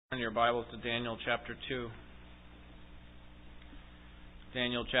Turn your Bibles to Daniel chapter 2.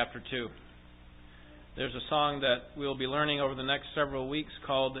 Daniel chapter 2. There's a song that we'll be learning over the next several weeks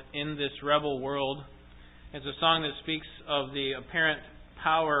called In This Rebel World. It's a song that speaks of the apparent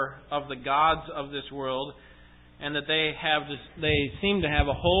power of the gods of this world and that they seem to have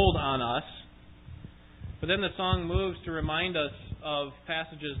a hold on us. But then the song moves to remind us of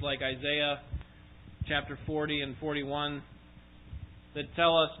passages like Isaiah chapter 40 and 41 that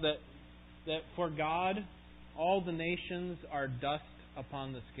tell us that for God, all the nations are dust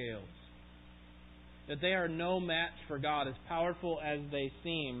upon the scales. That they are no match for God. As powerful as they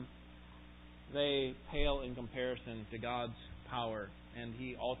seem, they pale in comparison to God's power. And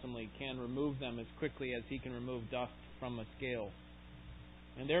He ultimately can remove them as quickly as He can remove dust from a scale.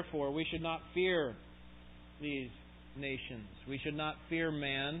 And therefore, we should not fear these nations. We should not fear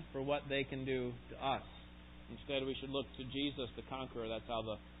man for what they can do to us. Instead, we should look to Jesus, the conqueror. That's how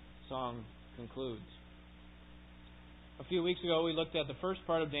the song concludes. A few weeks ago, we looked at the first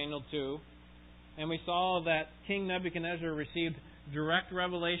part of Daniel 2, and we saw that King Nebuchadnezzar received direct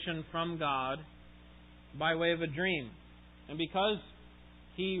revelation from God by way of a dream. And because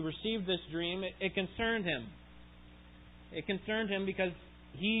he received this dream, it concerned him. It concerned him because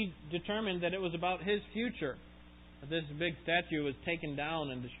he determined that it was about his future. That this big statue was taken down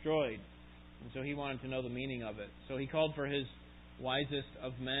and destroyed. And so he wanted to know the meaning of it. So he called for his wisest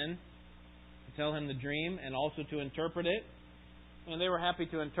of men to tell him the dream and also to interpret it. And they were happy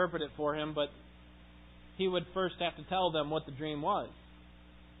to interpret it for him, but he would first have to tell them what the dream was.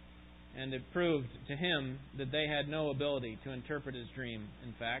 And it proved to him that they had no ability to interpret his dream.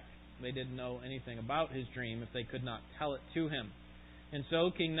 In fact, they didn't know anything about his dream if they could not tell it to him. And so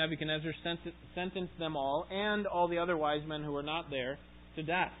King Nebuchadnezzar sentenced them all, and all the other wise men who were not there, to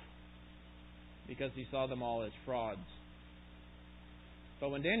death, because he saw them all as frauds. But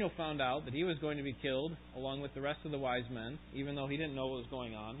when Daniel found out that he was going to be killed along with the rest of the wise men, even though he didn't know what was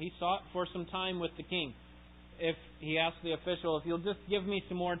going on, he sought for some time with the king. If he asked the official, if you'll just give me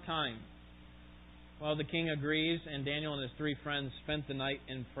some more time. Well, the king agrees, and Daniel and his three friends spent the night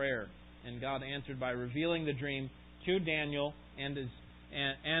in prayer. And God answered by revealing the dream to Daniel,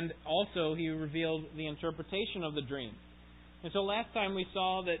 and also he revealed the interpretation of the dream. And so last time we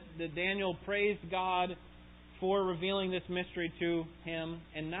saw that Daniel praised God for revealing this mystery to him.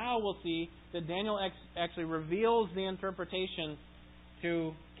 And now we'll see that Daniel actually reveals the interpretation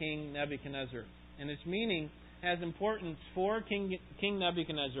to King Nebuchadnezzar. And its meaning has importance for King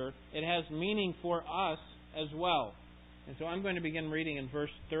Nebuchadnezzar. It has meaning for us as well. And so I'm going to begin reading in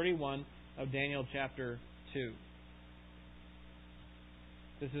verse 31 of Daniel chapter 2.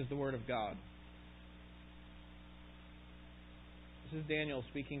 This is the Word of God. This is Daniel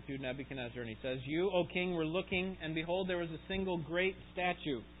speaking through Nebuchadnezzar, and he says, You, O king, were looking, and behold, there was a single great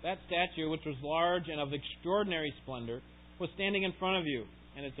statue. That statue, which was large and of extraordinary splendor, was standing in front of you,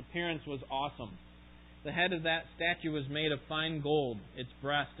 and its appearance was awesome. The head of that statue was made of fine gold, its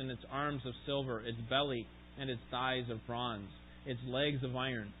breast and its arms of silver, its belly and its thighs of bronze, its legs of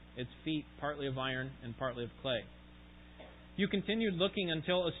iron, its feet partly of iron and partly of clay. You continued looking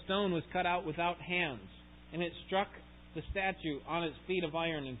until a stone was cut out without hands, and it struck the statue on its feet of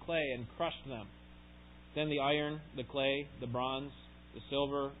iron and clay and crushed them. Then the iron, the clay, the bronze, the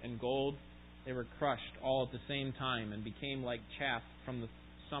silver, and gold, they were crushed all at the same time and became like chaff from the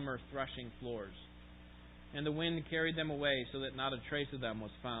summer threshing floors. And the wind carried them away so that not a trace of them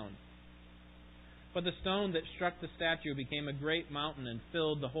was found. But the stone that struck the statue became a great mountain and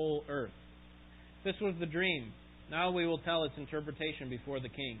filled the whole earth. This was the dream. Now we will tell its interpretation before the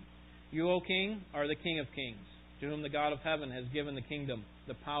king. You, O king, are the King of kings, to whom the God of heaven has given the kingdom,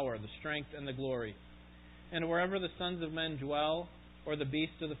 the power, the strength, and the glory. And wherever the sons of men dwell, or the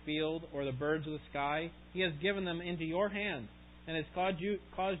beasts of the field, or the birds of the sky, He has given them into your hand, and has caused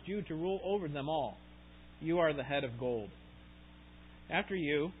you to rule over them all. You are the head of gold. After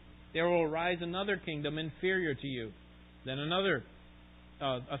you, there will arise another kingdom inferior to you, then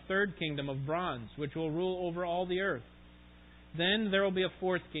a third kingdom of bronze, which will rule over all the earth. Then there will be a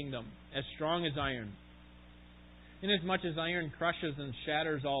fourth kingdom, as strong as iron. Inasmuch as iron crushes and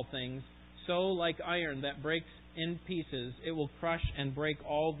shatters all things, so like iron that breaks in pieces, it will crush and break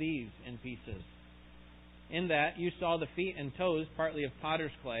all these in pieces. In that you saw the feet and toes partly of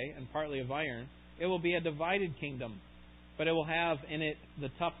potter's clay and partly of iron. It will be a divided kingdom, but it will have in it the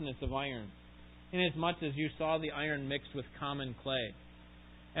toughness of iron, inasmuch as you saw the iron mixed with common clay.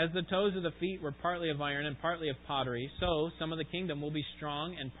 As the toes of the feet were partly of iron and partly of pottery, so some of the kingdom will be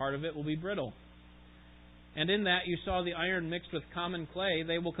strong and part of it will be brittle. And in that you saw the iron mixed with common clay,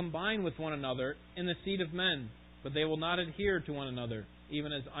 they will combine with one another in the seed of men, but they will not adhere to one another,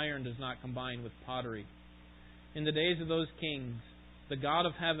 even as iron does not combine with pottery. In the days of those kings, the God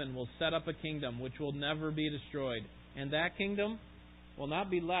of heaven will set up a kingdom which will never be destroyed, and that kingdom will not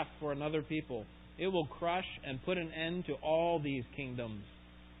be left for another people. It will crush and put an end to all these kingdoms,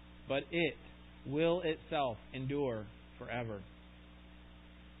 but it will itself endure forever.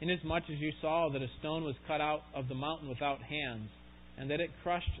 Inasmuch as you saw that a stone was cut out of the mountain without hands, and that it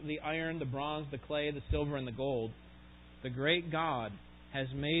crushed the iron, the bronze, the clay, the silver, and the gold, the great God has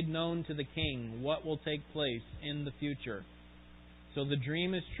made known to the king what will take place in the future. So the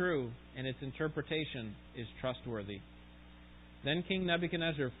dream is true, and its interpretation is trustworthy. Then King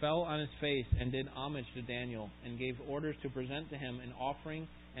Nebuchadnezzar fell on his face and did homage to Daniel, and gave orders to present to him an offering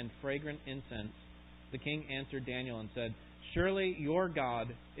and fragrant incense. The king answered Daniel and said, Surely your God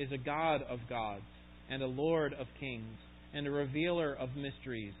is a God of gods, and a Lord of kings, and a revealer of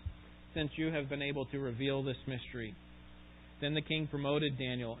mysteries, since you have been able to reveal this mystery. Then the king promoted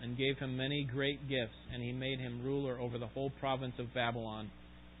Daniel and gave him many great gifts, and he made him ruler over the whole province of Babylon,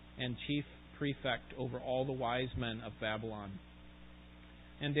 and chief prefect over all the wise men of Babylon.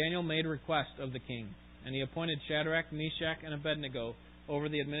 And Daniel made request of the king, and he appointed Shadrach, Meshach, and Abednego over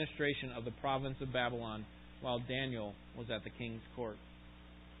the administration of the province of Babylon, while Daniel was at the king's court.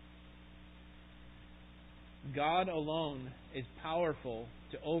 God alone is powerful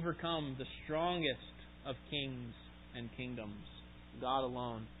to overcome the strongest of kings and kingdoms. God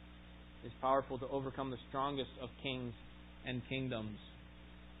alone is powerful to overcome the strongest of kings and kingdoms.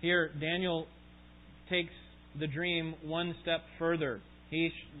 Here, Daniel takes the dream one step further.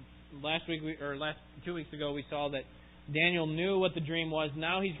 Last 2 weeks ago, we saw that Daniel knew what the dream was.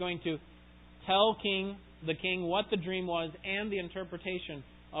 Now he's going to tell the king what the dream was and the interpretation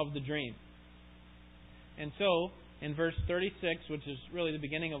of the dream. And so, in verse 36, which is really the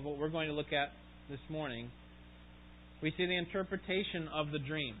beginning of what we're going to look at this morning, we see the interpretation of the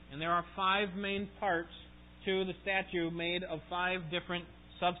dream. And there are 5 main parts to the statue made of 5 different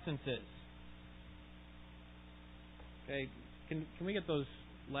substances. Okay, can we get those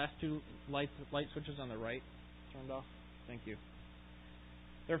last 2 light switches on the right turned off? Thank you.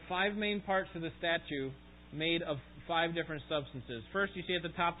 There are 5 main parts to the statue made of 5 different substances. First, you see at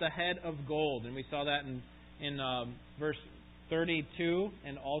the top the head of gold, and we saw that in verse 32,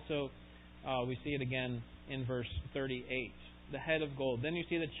 and also we see it again in verse 38. The head of gold. Then you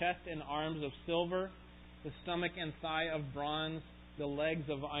see the chest and arms of silver, the stomach and thigh of bronze, the legs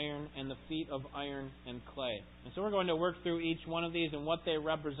of iron, and the feet of iron and clay. And so we're going to work through each one of these and what they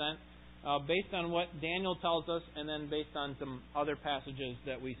represent based on what Daniel tells us, and then based on some other passages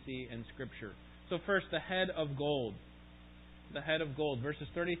that we see in Scripture. So first, the head of gold. The head of gold, verses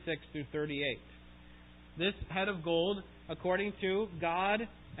 36 through 38. This head of gold, according to God,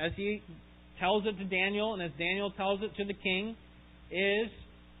 as He tells it to Daniel, and as Daniel tells it to the king, is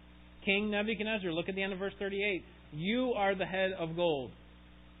King Nebuchadnezzar. Look at the end of verse 38. You are the head of gold.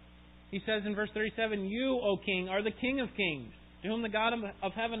 He says in verse 37, You, O king, are the king of kings, to whom the God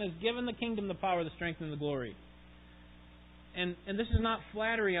of heaven has given the kingdom, the power, the strength, and the glory. And this is not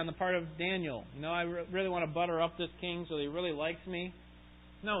flattery on the part of Daniel. I really want to butter up this king so that he really likes me.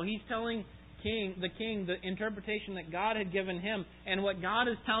 No, he's telling the king the interpretation that God had given him. And what God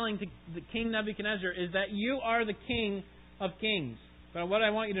is telling to the king Nebuchadnezzar is that you are the king of kings. But what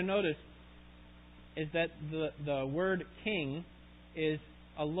I want you to notice is that the word king is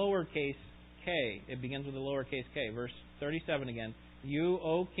a lowercase k. It begins with a lowercase k. Verse 37 again. You,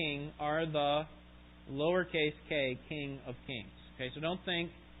 O king, are the lowercase k, king of kings. Okay, so don't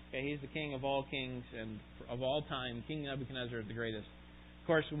think, he's the king of all kings and of all time. King Nebuchadnezzar is the greatest. Of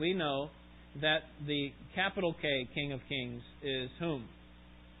course, we know that the capital K, King of Kings, is whom?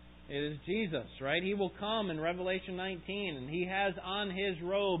 It is Jesus, right? He will come in Revelation 19, and He has on His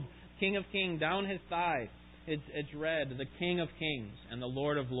robe, King of Kings, down His thigh. It's read, the King of Kings and the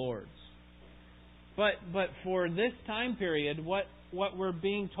Lord of Lords. But for this time period, what we're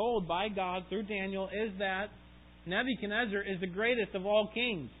being told by God through Daniel is that Nebuchadnezzar is the greatest of all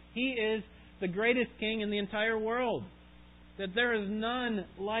kings. He is the greatest king in the entire world. That there is none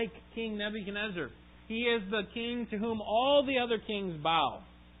like King Nebuchadnezzar. He is the king to whom all the other kings bow.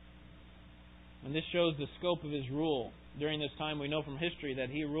 And this shows the scope of his rule. During this time, we know from history that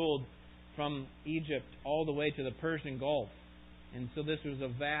he ruled from Egypt all the way to the Persian Gulf. And so this was a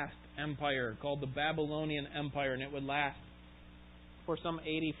vast empire called the Babylonian Empire, and it would last for some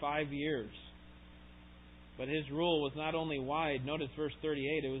 85 years. But his rule was not only wide, notice verse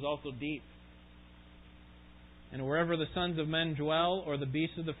 38, it was also deep. And wherever the sons of men dwell, or the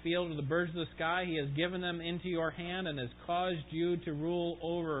beasts of the field, or the birds of the sky, He has given them into your hand and has caused you to rule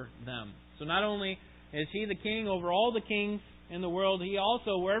over them. So not only is He the king over all the kings in the world, He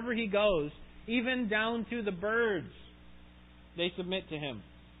also, wherever He goes, even down to the birds, they submit to Him.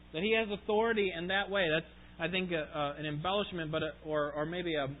 That He has authority in that way. That's, I think, an embellishment, or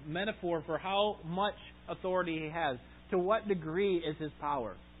maybe a metaphor for how much authority He has. To what degree is His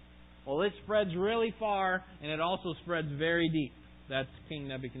power? Well, it spreads really far, and it also spreads very deep. That's King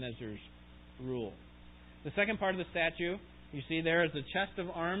Nebuchadnezzar's rule. The second part of the statue, you see there is the chest of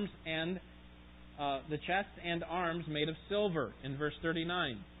arms and the chest and arms made of silver in verse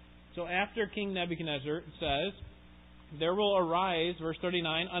 39. So after King Nebuchadnezzar, it says, there will arise, verse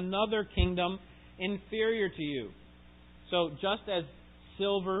 39, another kingdom inferior to you. So just as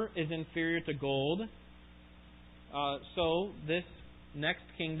silver is inferior to gold, so this next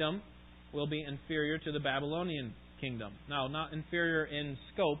kingdom will be inferior to the Babylonian kingdom. Now, not inferior in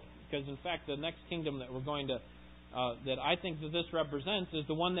scope, because in fact the next kingdom that we're going to, that I think that this represents, is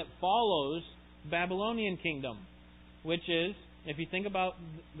the one that follows Babylonian kingdom, which is, if you think about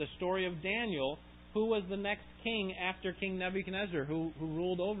the story of Daniel, who was the next king after King Nebuchadnezzar, who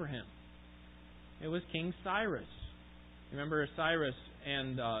ruled over him? It was King Cyrus. Remember Cyrus,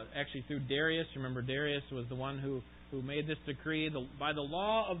 and actually through Darius. Remember Darius was the one who made this decree. By the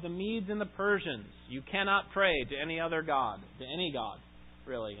law of the Medes and the Persians, you cannot pray to any other god, to any god,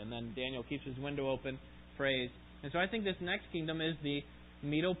 really. And then Daniel keeps his window open, prays. And so I think this next kingdom is the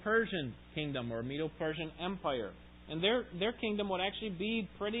Medo-Persian kingdom, or Medo-Persian Empire. And their kingdom would actually be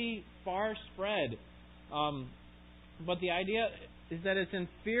pretty far spread. But the idea is that it's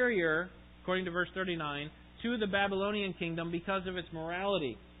inferior, according to verse 39, to the Babylonian kingdom because of its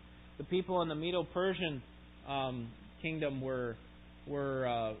morality. The people in the Medo-Persian kingdom were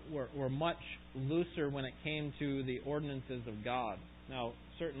much looser when it came to the ordinances of God. Now,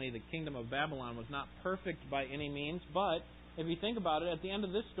 certainly the kingdom of Babylon was not perfect by any means, but if you think about it, at the end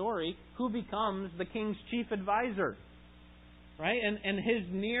of this story, who becomes the king's chief advisor? Right? And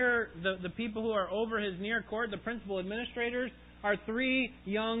the people who are over his near court, the principal administrators, are three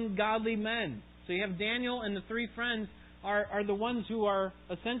young godly men. So you have Daniel and the three friends are the ones who are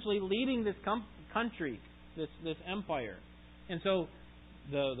essentially leading this country, this empire. And so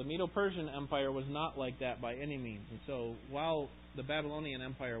the Medo-Persian Empire was not like that by any means. And so while the Babylonian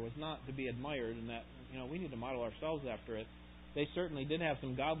Empire was not to be admired, and that we need to model ourselves after it, they certainly did have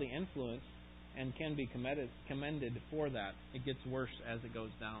some godly influence and can be commended for that. It gets worse as it goes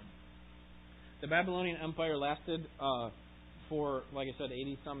down. The Babylonian Empire lasted for, like I said,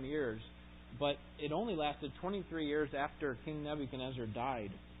 80-some years, but it only lasted 23 years after King Nebuchadnezzar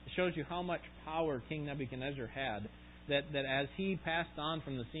died. It shows you how much power King Nebuchadnezzar had, that as he passed on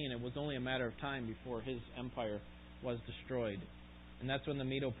from the scene, it was only a matter of time before his empire was destroyed. And that's when the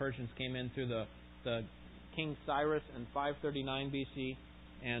Medo-Persians came in through the King Cyrus in 539 BC,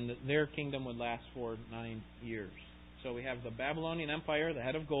 and their kingdom would last for 9 years. So we have the Babylonian Empire, the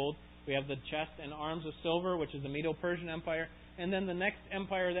head of gold. We have the chest and arms of silver, which is the Medo-Persian Empire. And then the next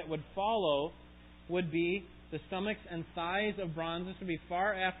empire that would follow would be the stomachs and thighs of bronze. This would be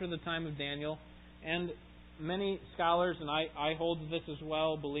far after the time of Daniel. And many scholars, and I hold this as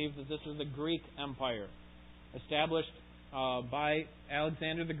well, believe that this is the Greek Empire, established by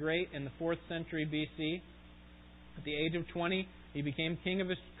Alexander the Great in the 4th century BC. At the age of 20, he became king of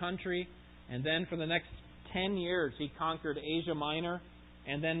his country, and then for the next 10 years he conquered Asia Minor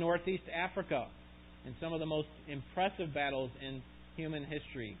and then Northeast Africa in some of the most impressive battles in human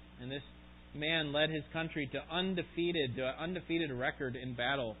history. And this man led his country to an undefeated record in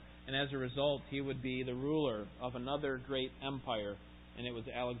battle, and as a result he would be the ruler of another great empire, and it was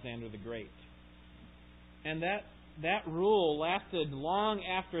Alexander the Great. And that rule lasted long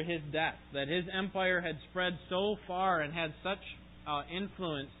after his death, that his empire had spread so far and had such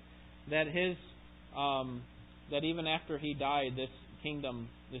influence that that even after he died, this kingdom,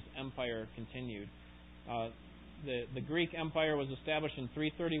 this empire continued. The Greek Empire was established in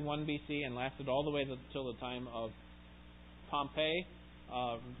 331 BC and lasted all the way till the time of Pompey,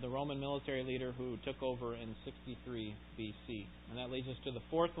 the Roman military leader who took over in 63 BC. And that leads us to the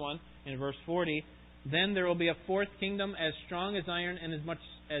fourth one in verse 40. Then there will be a fourth kingdom as strong as iron, and as much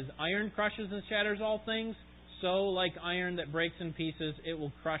as iron crushes and shatters all things, so like iron that breaks in pieces, it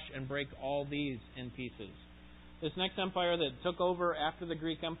will crush and break all these in pieces. This next empire that took over after the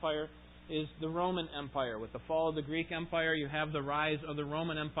Greek Empire is the Roman Empire. With the fall of the Greek Empire, you have the rise of the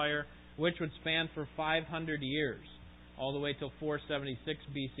Roman Empire, which would span for 500 years, all the way till 476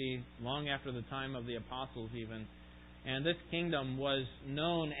 BC, long after the time of the apostles even. And this kingdom was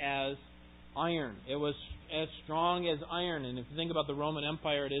known as iron. It was as strong as iron. And if you think about the Roman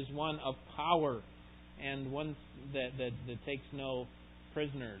Empire, it is one of power and one that takes no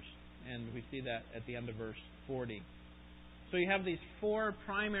prisoners. And we see that at the end of verse 40. So you have these 4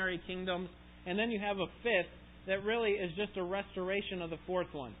 primary kingdoms, and then you have a 5th that really is just a restoration of the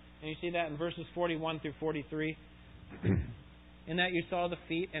 4th one. And you see that in verses 41 through 43. In that you saw the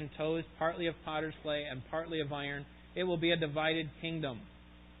feet and toes, partly of potter's clay and partly of iron. It will be a divided kingdom.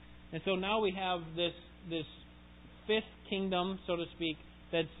 And so now we have this 5th kingdom, so to speak,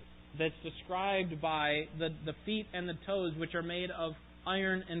 that's described by the feet and the toes, which are made of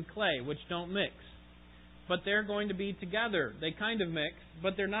iron and clay, which don't mix. But they're going to be together. They kind of mix,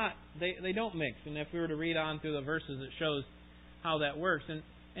 but they're not. They don't mix. And if we were to read on through the verses, it shows how that works.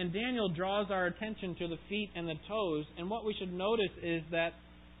 And Daniel draws our attention to the feet and the toes. And what we should notice is that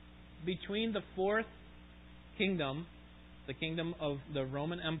between the 4th kingdom, the kingdom of the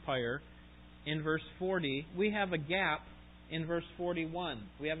Roman Empire, in verse 40, we have a gap in verse 41.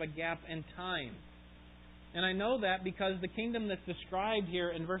 We have a gap in time. And I know that because the kingdom that's described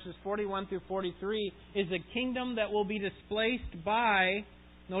here in verses 41 through 43 is a kingdom that will be displaced by,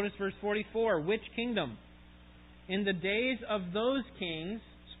 notice verse 44, which kingdom? In the days of those kings,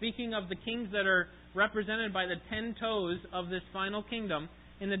 speaking of the kings that are represented by the 10 toes of this final kingdom,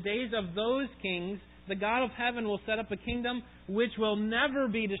 in the days of those kings, the God of heaven will set up a kingdom which will never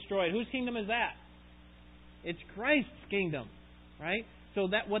be destroyed. Whose kingdom is that? It's Christ's kingdom, right? So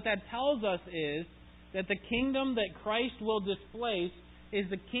that what that tells us is that the kingdom that Christ will displace is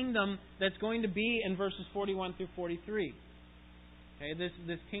the kingdom that's going to be in verses 41 through 43. Okay,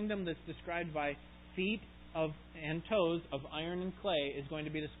 this kingdom that's described by feet and toes of iron and clay is going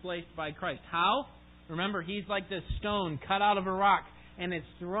to be displaced by Christ. How? Remember, He's like this stone cut out of a rock, and it's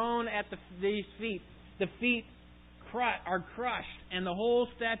thrown at these feet. The feet are crushed, and the whole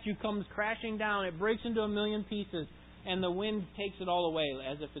statue comes crashing down. It breaks into a million pieces, and the wind takes it all away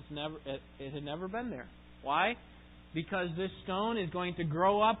as if it had never been there. Why? Because this stone is going to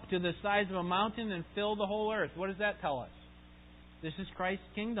grow up to the size of a mountain and fill the whole earth. What does that tell us? This is Christ's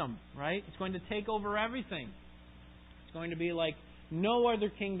kingdom, right? It's going to take over everything. It's going to be like no other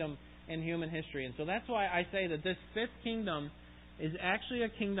kingdom in human history. And so that's why I say that this 5th kingdom is actually a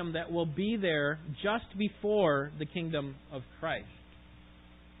kingdom that will be there just before the kingdom of Christ.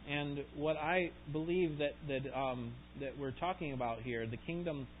 And what I believe that we're talking about here, the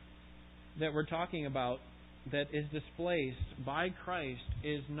kingdom that we're talking about that is displaced by Christ,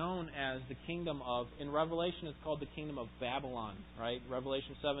 is known as the kingdom of, in Revelation it's called the kingdom of Babylon, right?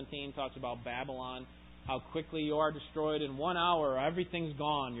 Revelation 17 talks about Babylon, how quickly you are destroyed in 1 hour, everything's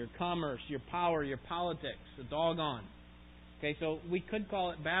gone, your commerce, your power, your politics, it's all gone. Okay, so we could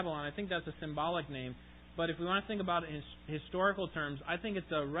call it Babylon. I think that's a symbolic name. But if we want to think about it in historical terms, I think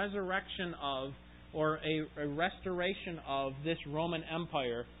it's a resurrection of, or a restoration of, this Roman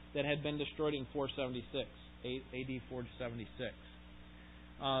Empire that had been destroyed in 476, AD 476.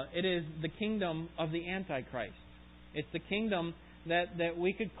 It is the kingdom of the Antichrist. It's the kingdom that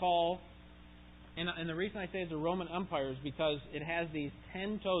we could call, and the reason I say it's a Roman Empire is because it has these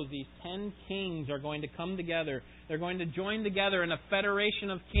 10 toes. These 10 kings are going to come together. They're going to join together in a federation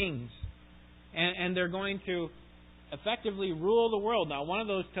of kings. And they're going to effectively rule the world. Now, one of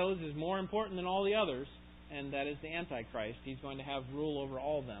those toes is more important than all the others, and that is the Antichrist. He's going to have rule over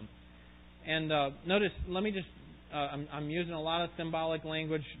all of them. And notice, let me just, I'm using a lot of symbolic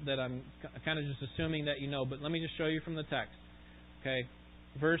language that I'm kind of just assuming that you know, but let me just show you from the text. Okay,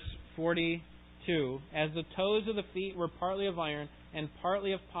 verse 42, as the toes of the feet were partly of iron and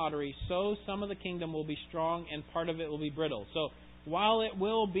partly of pottery, so some of the kingdom will be strong and part of it will be brittle. So, while it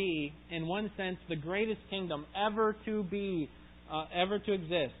will be, in one sense, the greatest kingdom ever to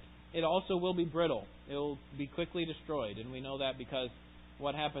exist, it also will be brittle. It will be quickly destroyed. And we know that because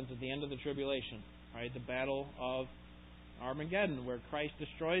what happens at the end of the tribulation, right? The battle of Armageddon, where Christ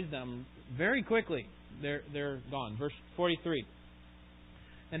destroys them very quickly. They're gone. Verse 43.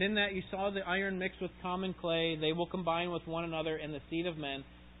 And in that you saw the iron mixed with common clay. They will combine with one another in the seed of men,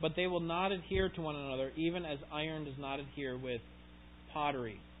 but they will not adhere to one another, even as iron does not adhere with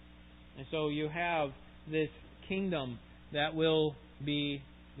pottery. And so you have this kingdom that will be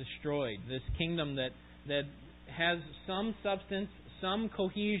destroyed. This kingdom that has some substance, some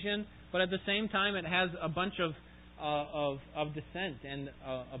cohesion, but at the same time it has a bunch of dissent and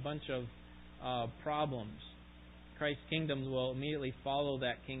a bunch of problems. Christ's kingdom will immediately follow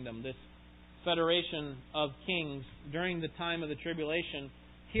that kingdom. This federation of kings during the time of the tribulation,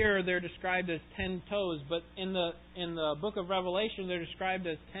 here they're described as 10 toes, but in the book of Revelation they're described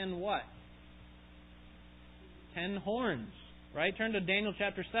as 10 what? 10 horns. Right? Turn to Daniel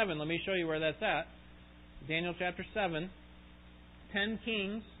chapter 7. Let me show you where that's at. Daniel chapter 7. 10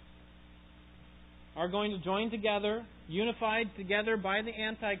 kings are going to join together, unified together by the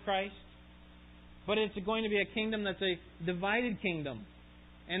Antichrist. But it's going to be a kingdom that's a divided kingdom.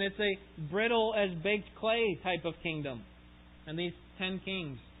 And it's a brittle as baked clay type of kingdom. And these 10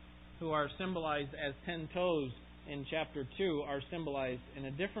 kings, who are symbolized as 10 toes in chapter 2, are symbolized in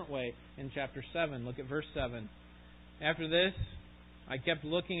a different way in chapter 7. Look at verse 7. After this, I kept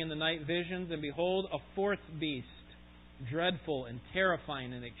looking in the night visions, and behold, a fourth beast, dreadful and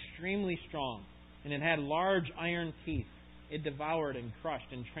terrifying and extremely strong. And it had large iron teeth. It devoured and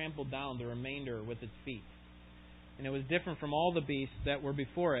crushed and trampled down the remainder with its feet. And it was different from all the beasts that were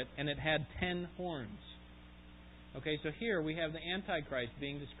before it, and it had 10 horns. Okay, so here we have the Antichrist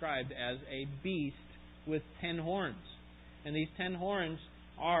being described as a beast with 10 horns. And these 10 horns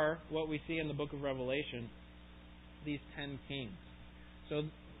are what we see in the book of Revelation, these 10 kings.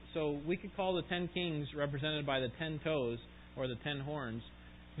 So we could call the 10 kings represented by the 10 toes, or the 10 horns,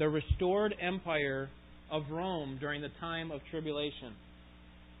 the restored empire of Rome during the time of tribulation.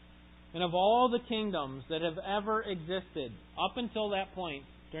 And of all the kingdoms that have ever existed up until that point,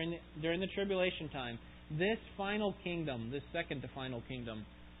 during the tribulation time, this final kingdom, this second to final kingdom,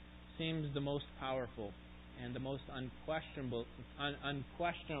 seems the most powerful and the most unquestionable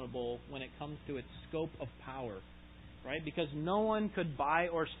when it comes to its scope of power. Right? Because no one could buy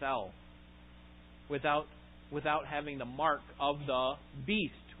or sell without having the mark of the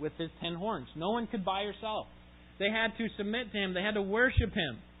beast with his 10 horns. No one could buy or sell. They had to submit to him. They had to worship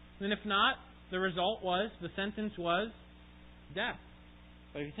him. And if not, the sentence was death.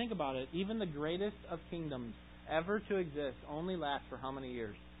 But if you think about it, even the greatest of kingdoms ever to exist only lasts for how many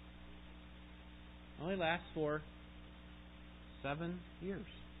years? Only lasts for 7 years.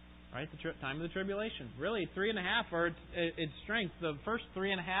 Right? The time of the tribulation. Really, 3.5 are its strength. The first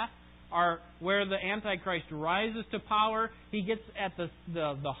 3.5 are where the Antichrist rises to power. He gets at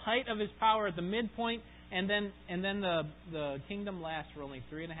the height of his power at the midpoint, and then the kingdom lasts for only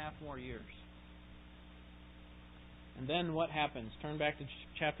 3.5 more years. And then what happens? Turn back to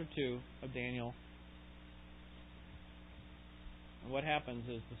chapter 2 of Daniel. And what happens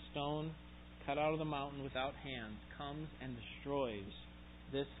is the stone cut out of the mountain without hands comes and destroys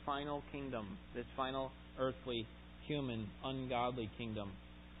this final kingdom, this final earthly, human, ungodly kingdom.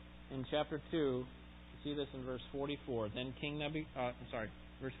 In chapter 2, you see this in verse 44. Then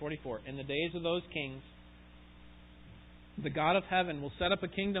verse 44. In the days of those kings, the God of heaven will set up a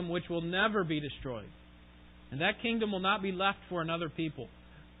kingdom which will never be destroyed. And that kingdom will not be left for another people.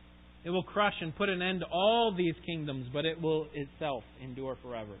 It will crush and put an end to all these kingdoms, but it will itself endure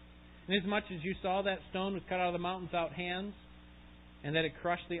forever. Inasmuch as you saw that stone was cut out of the mountain without hands, and that it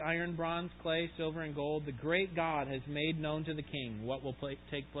crushed the iron, bronze, clay, silver, and gold, the great God has made known to the king what will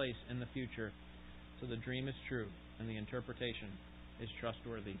take place in the future. So the dream is true, and the interpretation is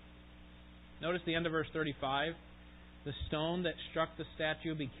trustworthy. Notice the end of verse 35. The stone that struck the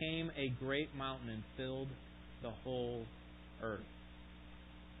statue became a great mountain and filled the whole earth.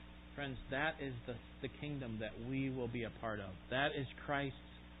 Friends, that is the kingdom that we will be a part of. That is Christ's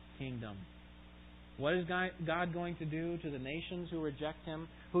kingdom. What is God going to do to the nations who reject Him,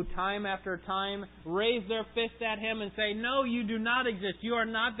 who time after time raise their fist at Him and say, no, you do not exist. You are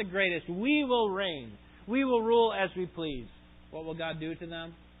not the greatest. We will reign. We will rule as we please. What will God do to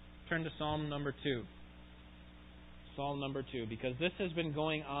them? Turn to Psalm number 2. Psalm number 2. Because this has been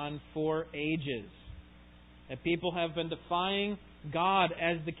going on for ages. That people have been defying God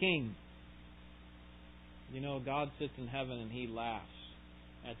as the King. You know, God sits in heaven and He laughs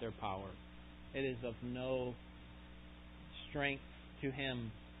at their power. It is of no strength to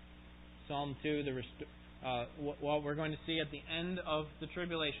Him. Psalm 2, what we're going to see at the end of the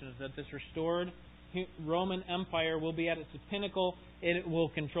tribulation is that this restored Roman Empire will be at its pinnacle. It will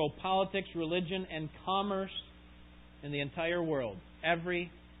control politics, religion, and commerce in the entire world. Every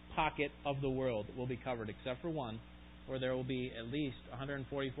pocket of the world will be covered except for one, where there will be at least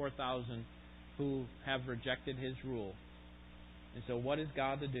 144,000 who have rejected His rule. And so what is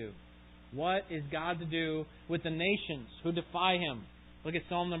God to do? What is God to do with the nations who defy Him? Look at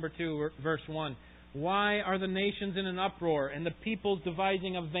Psalm number 2, verse 1. Why are the nations in an uproar and the peoples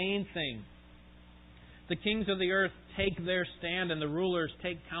devising a vain thing? The kings of the earth take their stand, and the rulers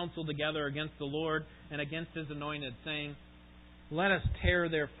take counsel together against the Lord and against His anointed, saying, let us tear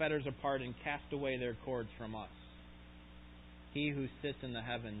their fetters apart and cast away their cords from us. He who sits in the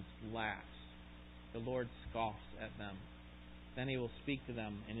heavens laughs. The Lord scoffs at them. Then He will speak to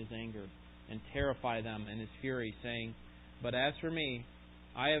them in His anger and terrify them in His fury, saying, but as for me,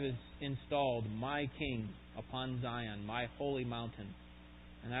 I have installed my King upon Zion, my holy mountain,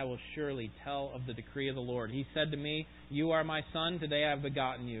 and I will surely tell of the decree of the Lord. He said to me, you are my son, today I have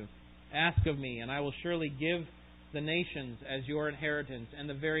begotten you. Ask of me, and I will surely give the nations as your inheritance, and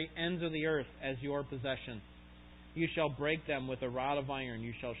the very ends of the earth as your possession. You shall break them with a rod of iron.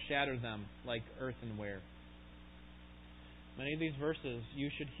 You shall shatter them like earthenware. Many of these verses you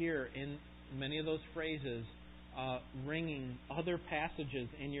should hear in many of those phrases ringing other passages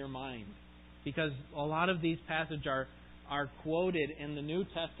in your mind. Because a lot of these passages are quoted in the New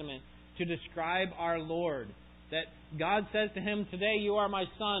Testament to describe our Lord. That God says to Him, "Today you are my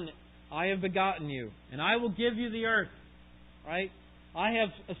Son, I have begotten you, and I will give you the earth." Right? "I have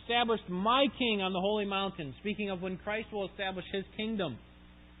established my King on the holy mountain," speaking of when Christ will establish His kingdom.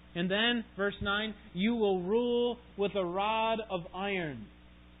 And then, verse 9, "You will rule with a rod of iron."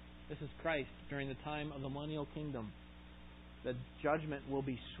 This is Christ during the time of the millennial kingdom. The judgment will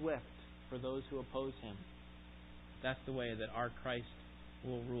be swift for those who oppose Him. That's the way that our Christ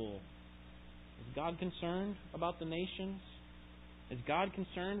will rule. Is God concerned about the nations? Is God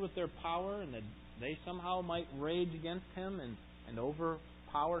concerned with their power and that they somehow might rage against Him and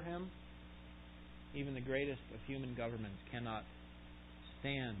overpower Him? Even the greatest of human governments cannot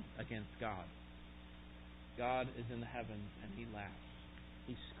stand against God. God is in the heavens and He laughs.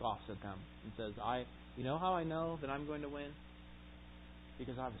 He scoffs at them and says, "You know how I know that I'm going to win?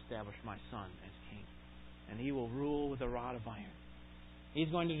 Because I've established my Son as King. And He will rule with a rod of iron." He's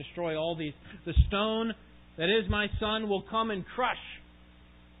going to destroy all these. The stone that is my Son will come and crush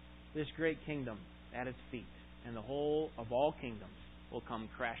this great kingdom at its feet. And the whole of all kingdoms will come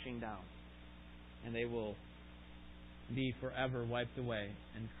crashing down. And they will be forever wiped away.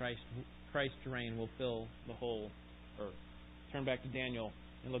 And Christ's reign will fill the whole earth. Turn back to Daniel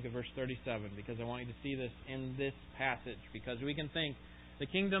and look at verse 37, because I want you to see this in this passage. Because we can think the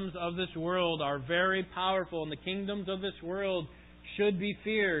kingdoms of this world are very powerful, and the kingdoms of this world should be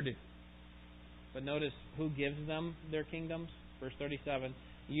feared. But notice who gives them their kingdoms. Verse 37,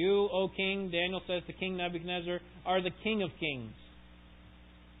 "You, O king," Daniel says to King Nebuchadnezzar, "are the King of kings."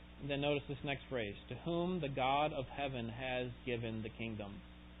 And then notice this next phrase, "To whom the God of heaven has given the kingdom,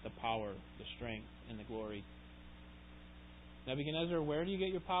 the power, the strength, and the glory." Nebuchadnezzar, where do you get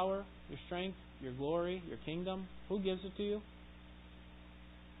your power, your strength, your glory, your kingdom? Who gives it to you?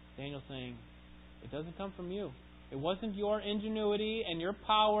 Daniel's saying, it doesn't come from you. It wasn't your ingenuity and your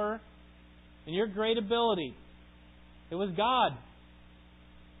power and your great ability. It was God.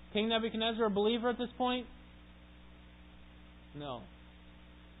 King Nebuchadnezzar a believer at this point? No.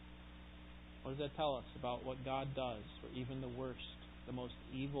 What does that tell us about what God does for even the worst, the most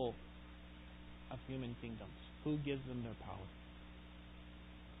evil of human kingdoms? Who gives them their power?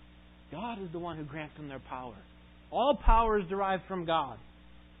 God is the one who grants them their power. All power is derived from God.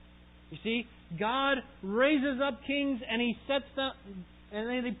 You see, God raises up kings and He sets them and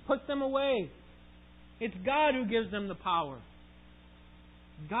then He puts them away. It's God who gives them the power.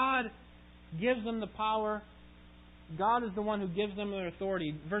 God gives them the power. God is the one who gives them their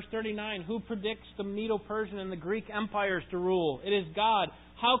authority. Verse 39, who predicts the Medo-Persian and the Greek empires to rule? It is God.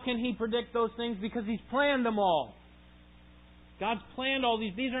 How can He predict those things? Because He's planned them all. God's planned all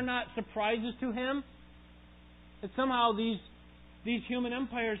these. These are not surprises to Him. That somehow these human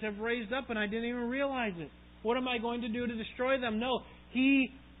empires have raised up and I didn't even realize it. What am I going to do to destroy them? No.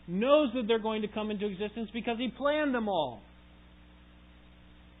 He knows that they're going to come into existence because He planned them all.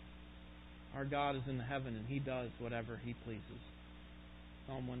 Our God is in the heaven and He does whatever He pleases.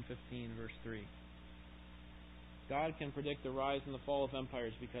 Psalm 115, verse 3. God can predict the rise and the fall of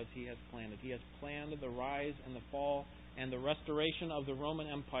empires because He has planned it. He has planned the rise and the fall and the restoration of the Roman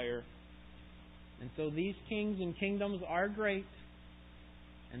Empire. And so these kings and kingdoms are great.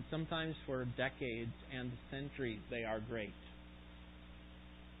 And sometimes for decades and centuries they are great.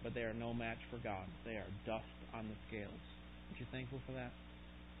 But they are no match for God. They are dust on the scales. Aren't you thankful for that?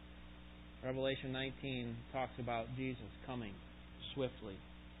 Revelation 19 talks about Jesus coming swiftly.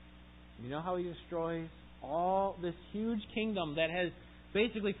 You know how He destroys all this huge kingdom that has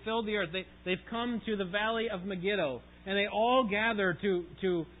basically filled the earth? They've come to the valley of Megiddo, and they all gather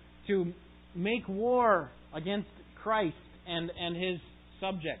to make war against Christ and His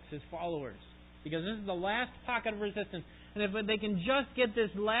subjects, His followers. Because this is the last pocket of resistance. And if they can just get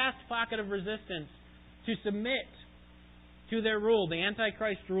this last pocket of resistance to submit to their rule, the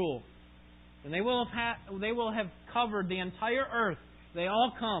Antichrist rule, then they will have covered the entire earth. They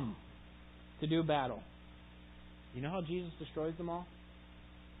all come to do battle. You know how Jesus destroys them all?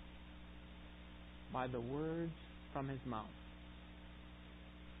 By the words from His mouth.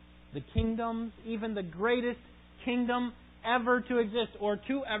 The kingdoms, even the greatest kingdom ever to exist, or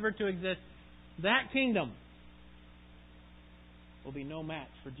to ever to exist, that kingdom will be no match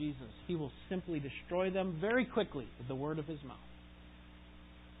for Jesus. He will simply destroy them very quickly with the word of His mouth.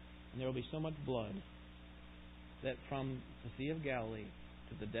 And there will be so much blood that from the Sea of Galilee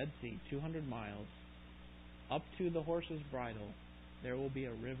to the Dead Sea, 200 miles, up to the horse's bridle, there will be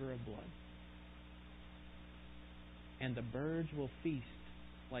a river of blood. And the birds will feast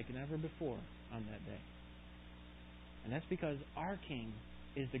like never before on that day. And that's because our King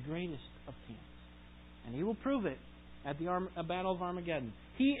is the greatest of kings. And He will prove it at the Battle of Armageddon.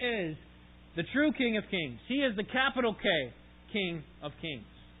 He is the true King of Kings. He is the capital K, King of Kings.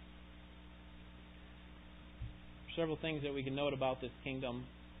 Several things that we can note about this kingdom.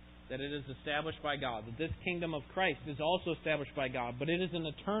 That it is established by God. That this kingdom of Christ is also established by God. But it is an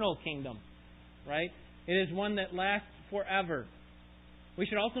eternal kingdom. Right? It is one that lasts forever. We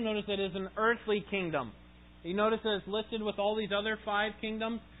should also notice that it is an earthly kingdom. You notice that it's listed with all these other 5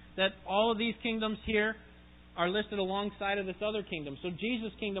 kingdoms. That all of these kingdoms here are listed alongside of this other kingdom. So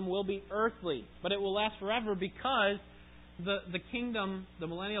Jesus' kingdom will be earthly. But it will last forever because the kingdom, the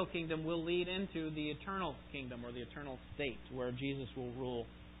millennial kingdom, will lead into the eternal kingdom or the eternal state where Jesus will rule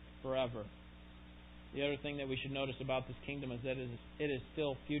forever. The other thing that we should notice about this kingdom is that it is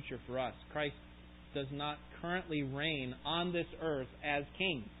still future for us. Christ does not currently reign on this earth as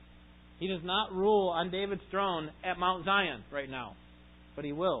king. He does not rule on David's throne at Mount Zion right now. But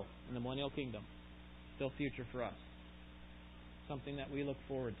He will in the millennial kingdom. Still future for us. Something that we look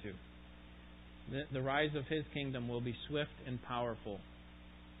forward to. The rise of His kingdom will be swift and powerful.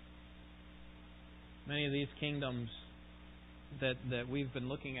 Many of these kingdoms that we've been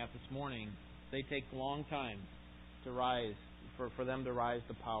looking at this morning, they take a long time to rise, for them to rise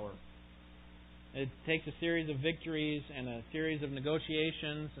to power. It takes a series of victories and a series of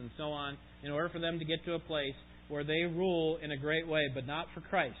negotiations and so on in order for them to get to a place where they rule in a great way, but not for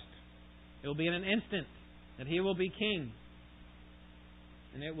Christ. It will be in an instant that He will be king.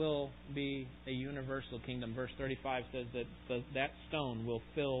 And it will be a universal kingdom. Verse 35 says that that stone will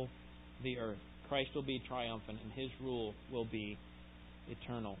fill the earth. Christ will be triumphant and His rule will be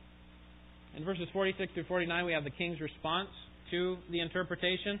eternal. In verses 46 through 49 we have the king's response to the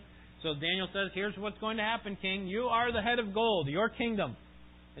interpretation. So Daniel says, here's what's going to happen, king. You are the head of gold. Your kingdom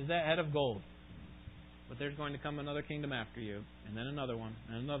is that head of gold. But there's going to come another kingdom after you, and then another one,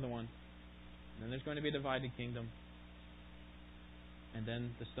 and another one. And then there's going to be a divided kingdom. And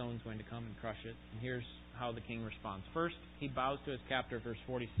then the stone's going to come and crush it. And here's how the king responds. First, he bows to his captor, verse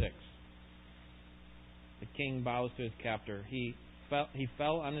 46. The king bows to his captor. He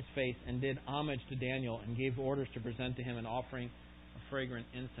fell on his face and did homage to Daniel and gave orders to present to him an offering of fragrant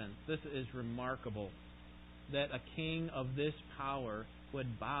incense. This is remarkable that a king of this power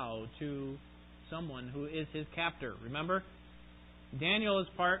would bow to someone who is his captor. Remember, Daniel is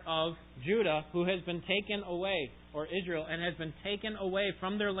part of Judah who has been taken away, or Israel, and has been taken away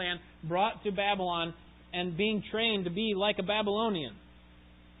from their land, brought to Babylon, and being trained to be like a Babylonian.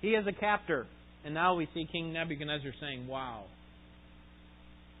 He is a captor. And now we see King Nebuchadnezzar saying, wow,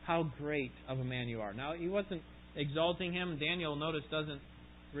 how great of a man you are. Now, he wasn't exalting him. Daniel, notice, doesn't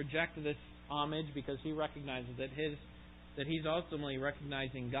reject this homage because he recognizes that he's ultimately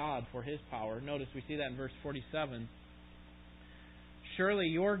recognizing God for His power. Notice we see that in verse 47. Surely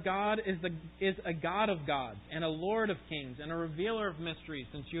your God is a God of gods and a Lord of kings and a revealer of mysteries,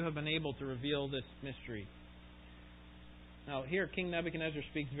 since you have been able to reveal this mystery. Now here King Nebuchadnezzar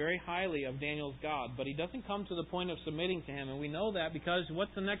speaks very highly of Daniel's God, but he doesn't come to the point of submitting to him, and we know that because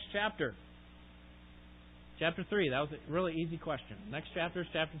what's the next chapter? Chapter 3. That was a really easy question. Next chapter is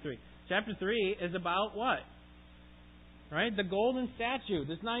chapter 3. Chapter 3 is about what? Right? The golden statue.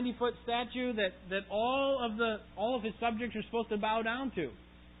 This 90-foot statue that all of his subjects are supposed to bow down to.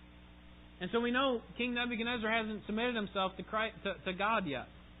 And so we know King Nebuchadnezzar hasn't submitted himself to Christ, to God yet.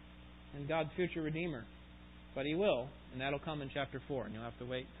 And God's future Redeemer. But he will, and that'll come in chapter 4. And you'll have to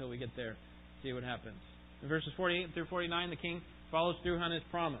wait until we get there to see what happens. In verses 48 through 49, the king follows through on his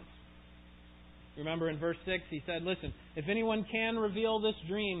promise. Remember in verse 6, he said, listen, if anyone can reveal this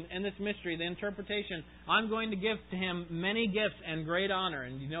dream and this mystery, the interpretation, I'm going to give to him many gifts and great honor.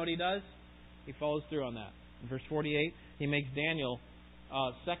 And you know what he does? He follows through on that. In verse 48, he makes Daniel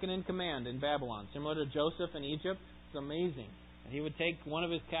second in command in Babylon. Similar to Joseph in Egypt. It's amazing. And he would take one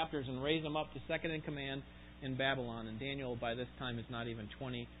of his captors and raise him up to second in command in Babylon. And Daniel, by this time, is not even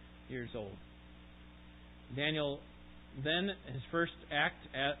 20 years old. Daniel, then, his first act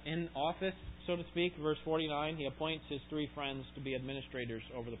in office, so to speak, verse 49, he appoints his 3 friends to be administrators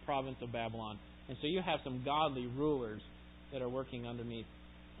over the province of Babylon. And so you have some godly rulers that are working underneath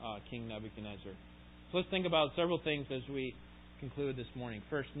King Nebuchadnezzar. So let's think about several things as we conclude this morning.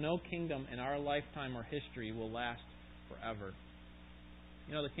 First, no kingdom in our lifetime or history will last forever.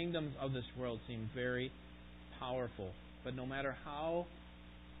 You know, the kingdoms of this world seem very powerful. But no matter how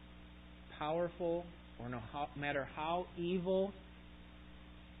powerful or no matter how evil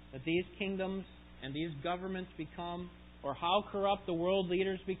that these kingdoms and these governments become, or how corrupt the world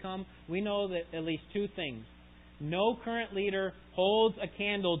leaders become, we know that at least two things. No current leader holds a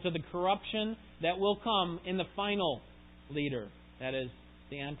candle to the corruption that will come in the final leader. That is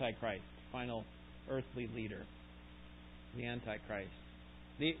the Antichrist, final earthly leader, the Antichrist.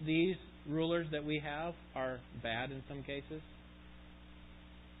 These rulers that we have are bad in some cases,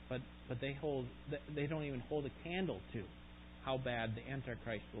 but they don't even hold a candle to how bad the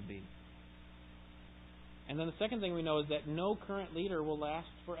Antichrist will be. And then the second thing we know is that no current leader will last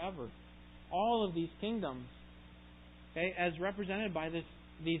forever. All of these kingdoms, okay, as represented by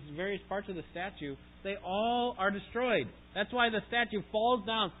these various parts of the statue, they all are destroyed. That's why the statue falls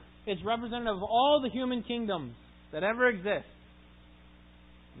down. It's representative of all the human kingdoms that ever exist.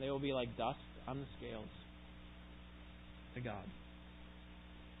 They will be like dust on the scales to God.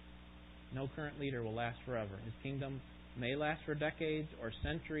 No current leader will last forever. His kingdom may last for decades or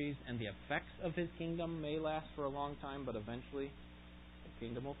centuries, and the effects of his kingdom may last for a long time, but eventually the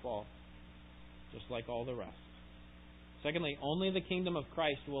kingdom will fall, just like all the rest. Secondly, only the kingdom of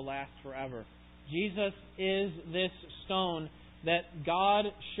Christ will last forever. Jesus is this stone that God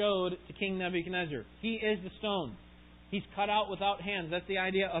showed to King Nebuchadnezzar. He is the stone. He's cut out without hands. That's the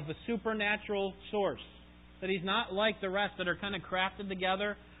idea of a supernatural source. That he's not like the rest that are kind of crafted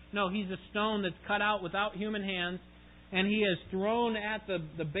together. No, he's a stone that's cut out without human hands, and he is thrown at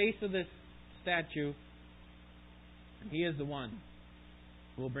the base of this statue. He is the one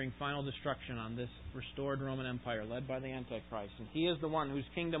who will bring final destruction on this restored Roman Empire led by the Antichrist. And he is the one whose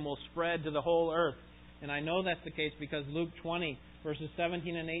kingdom will spread to the whole earth. And I know that's the case because Luke 20, verses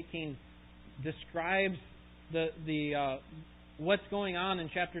 17 and 18, describes the what's going on in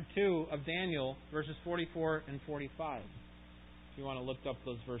chapter 2 of Daniel, verses 44 and 45. If you want to look up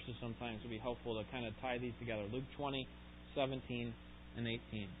those verses sometimes, it would be helpful to kind of tie these together. Luke 20, 17, and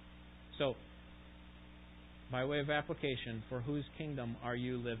 18. So, by way of application, for whose kingdom are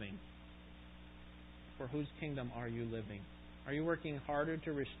you living? For whose kingdom are you living? Are you working harder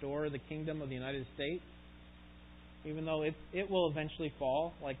to restore the kingdom of the United States, even though it will eventually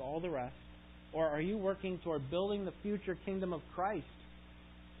fall like all the rest? Or are you working toward building the future kingdom of Christ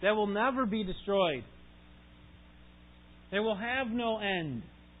that will never be destroyed? It will have no end.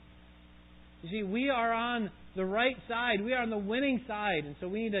 You see, we are on the right side. We are on the winning side. And so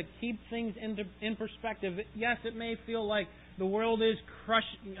we need to keep things in perspective. Yes, it may feel like the world is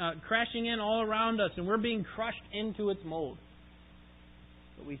crashing in all around us and we're being crushed into its mold.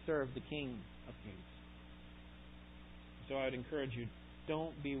 But we serve the King of Kings. So I would encourage you,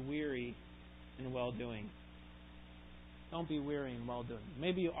 don't be weary in well-doing. Don't be weary in well-doing.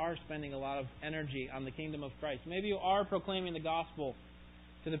 Maybe you are spending a lot of energy on the kingdom of Christ. Maybe you are proclaiming the gospel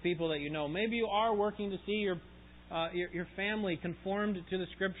to the people that you know. Maybe you are working to see your family conformed to the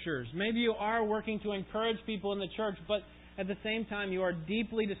Scriptures. Maybe you are working to encourage people in the church, but at the same time you are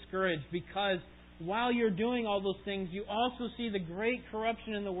deeply discouraged because while you're doing all those things, you also see the great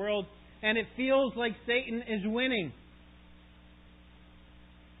corruption in the world, and it feels like Satan is winning.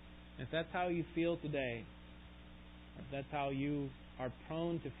 If that's how you feel today, if that's how you are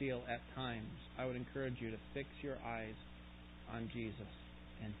prone to feel at times, I would encourage you to fix your eyes on Jesus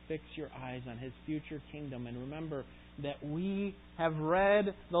and fix your eyes on His future kingdom. And remember that we have read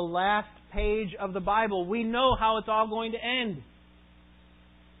the last page of the Bible. We know how it's all going to end.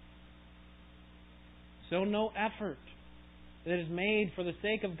 So no effort that is made for the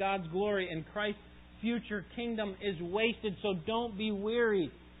sake of God's glory and Christ's future kingdom is wasted. So don't be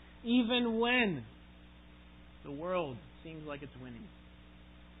weary, even when the world seems like it's winning.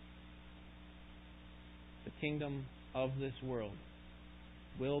 The kingdom of this world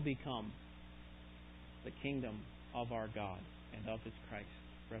will become the kingdom of our God and of His Christ.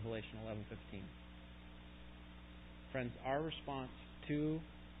 Revelation 11:15. Friends, our response to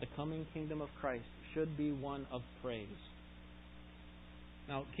the coming kingdom of Christ should be one of praise.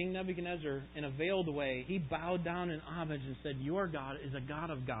 Now, King Nebuchadnezzar, in a veiled way, he bowed down in homage and said, "Your God is a God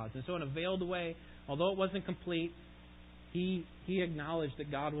of gods." And so in a veiled way, although it wasn't complete, he acknowledged that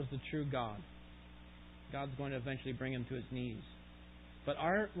God was the true God. God's going to eventually bring him to his knees. But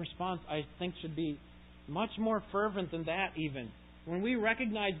our response, I think, should be much more fervent than that even. When we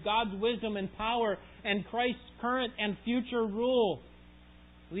recognize God's wisdom and power and Christ's current and future rule,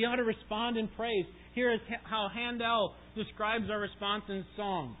 we ought to respond in praise. Here is how Handel describes our response in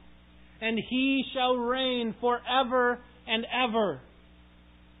song. "And He shall reign forever and ever,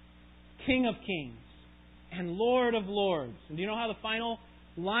 King of kings and Lord of lords." And do you know how the final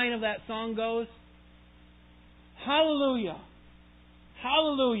line of that song goes? Hallelujah,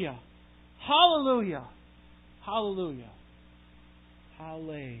 hallelujah, Hallelujah! Hallelujah!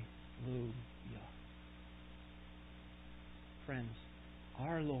 Hallelujah! Friends,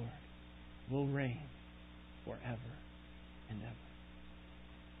 our Lord will reign forever and ever.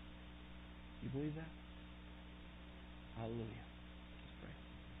 You believe that? Hallelujah. Let's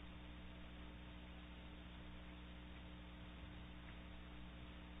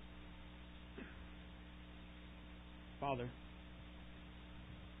pray. Father,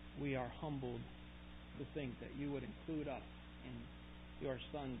 we are humbled to think that you would include us in your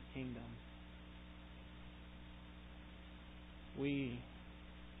Son's kingdom. We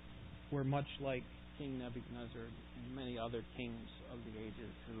were much like King Nebuchadnezzar and many other kings of the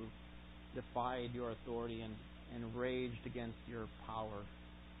ages who defied your authority and raged against your power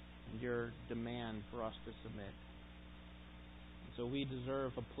and your demand for us to submit. And so we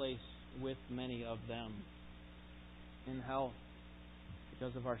deserve a place with many of them in hell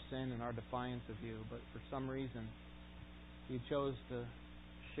because of our sin and our defiance of you. But for some reason, you chose to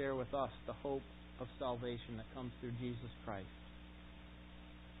share with us the hope of salvation that comes through Jesus Christ.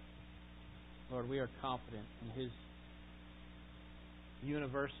 Lord, we are confident in His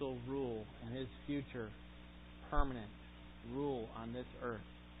universal rule and His future permanent rule on this earth.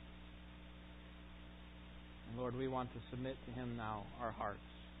 And Lord, we want to submit to Him now our hearts.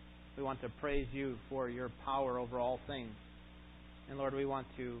 We want to praise you for your power over all things. And Lord, we want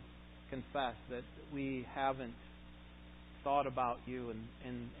to confess that we haven't thought about you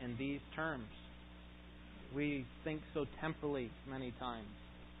in these terms. We think so temporally many times.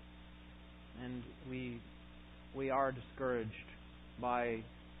 And we are discouraged by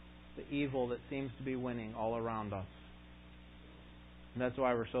the evil that seems to be winning all around us. And that's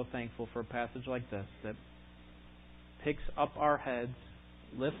why we're so thankful for a passage like this that picks up our heads,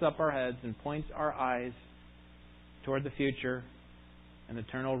 lifts up our heads, and points our eyes toward the future and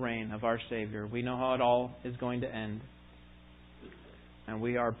eternal reign of our Savior. We know how it all is going to end, and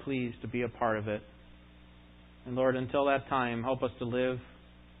we are pleased to be a part of it. And Lord, until that time, help us to live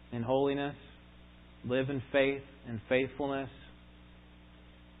in holiness, live in faith and faithfulness,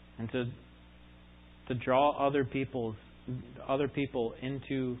 and to draw other people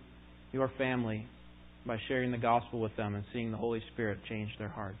into your family by sharing the gospel with them and seeing the Holy Spirit change their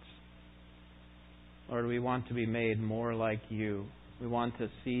hearts. Lord, we want to be made more like you. We want to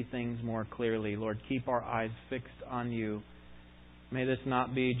see things more clearly. Lord, keep our eyes fixed on you. May this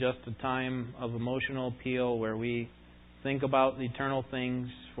not be just a time of emotional appeal where we think about the eternal things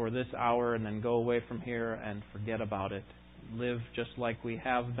for this hour and then go away from here and forget about it. Live just like we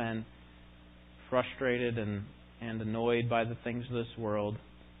have been, frustrated and annoyed by the things of this world,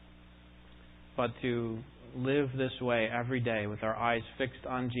 but to live this way every day with our eyes fixed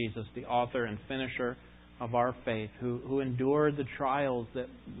on Jesus, the author and finisher of our faith, who endured the trials that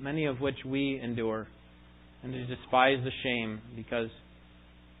many of which we endure, and to despise the shame because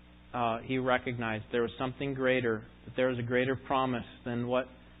He recognized there was something greater, that there was a greater promise than what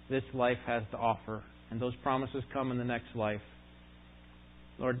this life has to offer. And those promises come in the next life.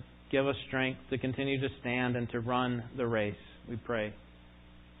 Lord, give us strength to continue to stand and to run the race, we pray.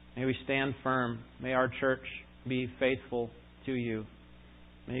 May we stand firm. May our church be faithful to you.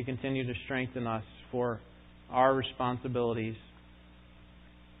 May you continue to strengthen us for our responsibilities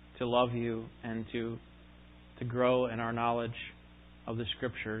to love you and to grow in our knowledge of the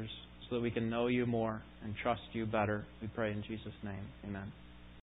Scriptures so that we can know you more and trust you better. We pray in Jesus' name. Amen.